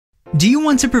Do you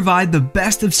want to provide the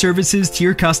best of services to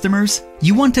your customers?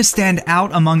 You want to stand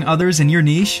out among others in your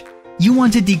niche? You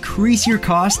want to decrease your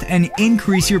cost and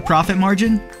increase your profit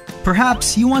margin?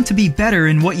 Perhaps you want to be better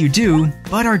in what you do,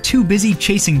 but are too busy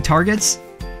chasing targets?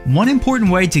 One important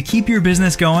way to keep your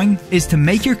business going is to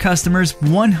make your customers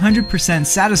 100%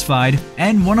 satisfied,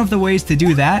 and one of the ways to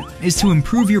do that is to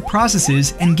improve your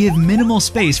processes and give minimal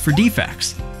space for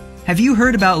defects. Have you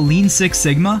heard about Lean Six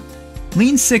Sigma?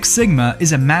 Lean Six Sigma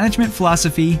is a management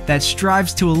philosophy that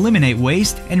strives to eliminate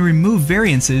waste and remove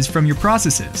variances from your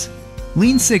processes.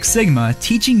 Lean Six Sigma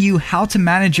teaching you how to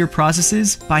manage your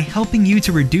processes by helping you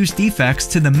to reduce defects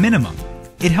to the minimum.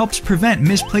 It helps prevent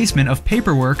misplacement of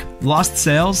paperwork, lost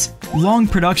sales, long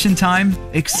production time,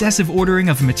 excessive ordering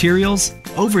of materials,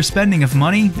 overspending of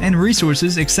money and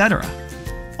resources, etc.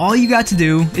 All you got to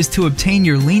do is to obtain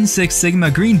your Lean Six Sigma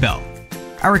Green Belt.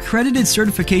 Our accredited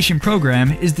certification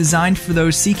program is designed for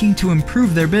those seeking to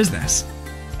improve their business.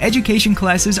 Education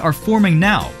classes are forming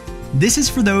now. This is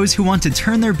for those who want to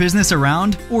turn their business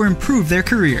around or improve their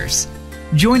careers.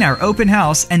 Join our open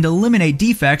house and eliminate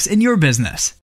defects in your business.